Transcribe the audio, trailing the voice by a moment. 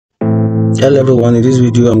Hello everyone, in this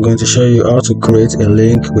video I'm going to show you how to create a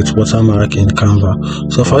link with watermark in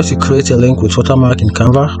Canva. So for you to create a link with watermark in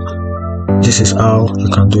Canva, this is how you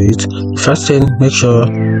can do it. First thing, make sure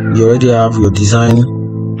you already have your design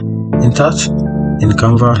entered in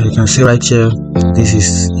Canva. You can see right here, this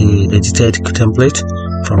is a edited template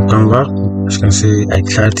from Canva. As you can see, I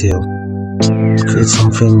tried to create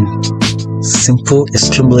something simple,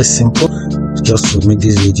 extremely simple, just to make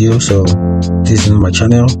this video. So this is my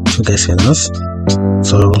channel, Twoguysfinance.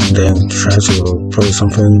 So then try to produce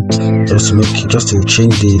something just to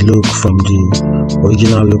change the look from the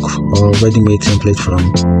original look or ready-made template from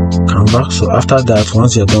Canva. So after that,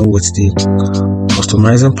 once you're done with the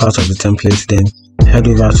customizing part of the template, then head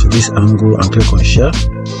over to this angle and click on share.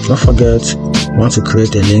 Don't forget, you want to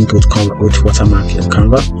create a link with watermark in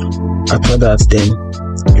Canva. After that, then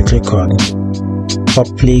you click on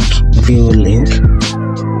public view link.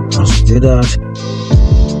 Once you do that,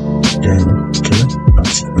 then okay,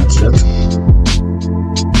 that's it.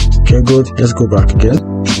 Okay, good. Let's go back again.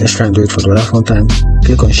 Let's try and do it for the last one time.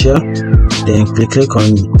 Click on share, then click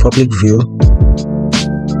on public view,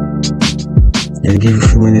 and give you a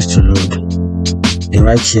few minutes to load. Then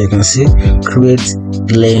right here you can see create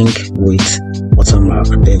link with watermark.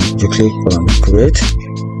 Then you click on create,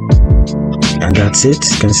 and that's it.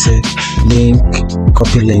 You can see link,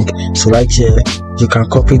 copy link. So right here you can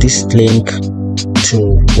copy this link to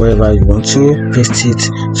wherever you want to, paste it.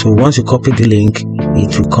 So once you copy the link,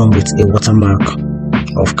 it will come with a watermark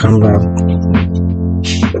of Canva.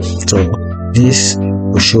 So this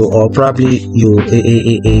will show, or probably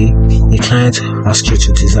a client asks you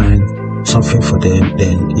to design something for them,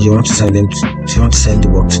 then you want to send the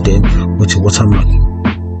work to them with a watermark.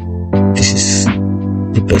 This is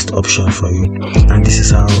the best option for you, and this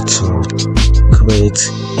is how to create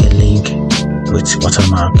a link with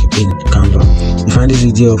watermark in Canva. If you find this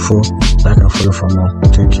video helpful, like and follow for more.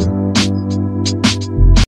 Thank you.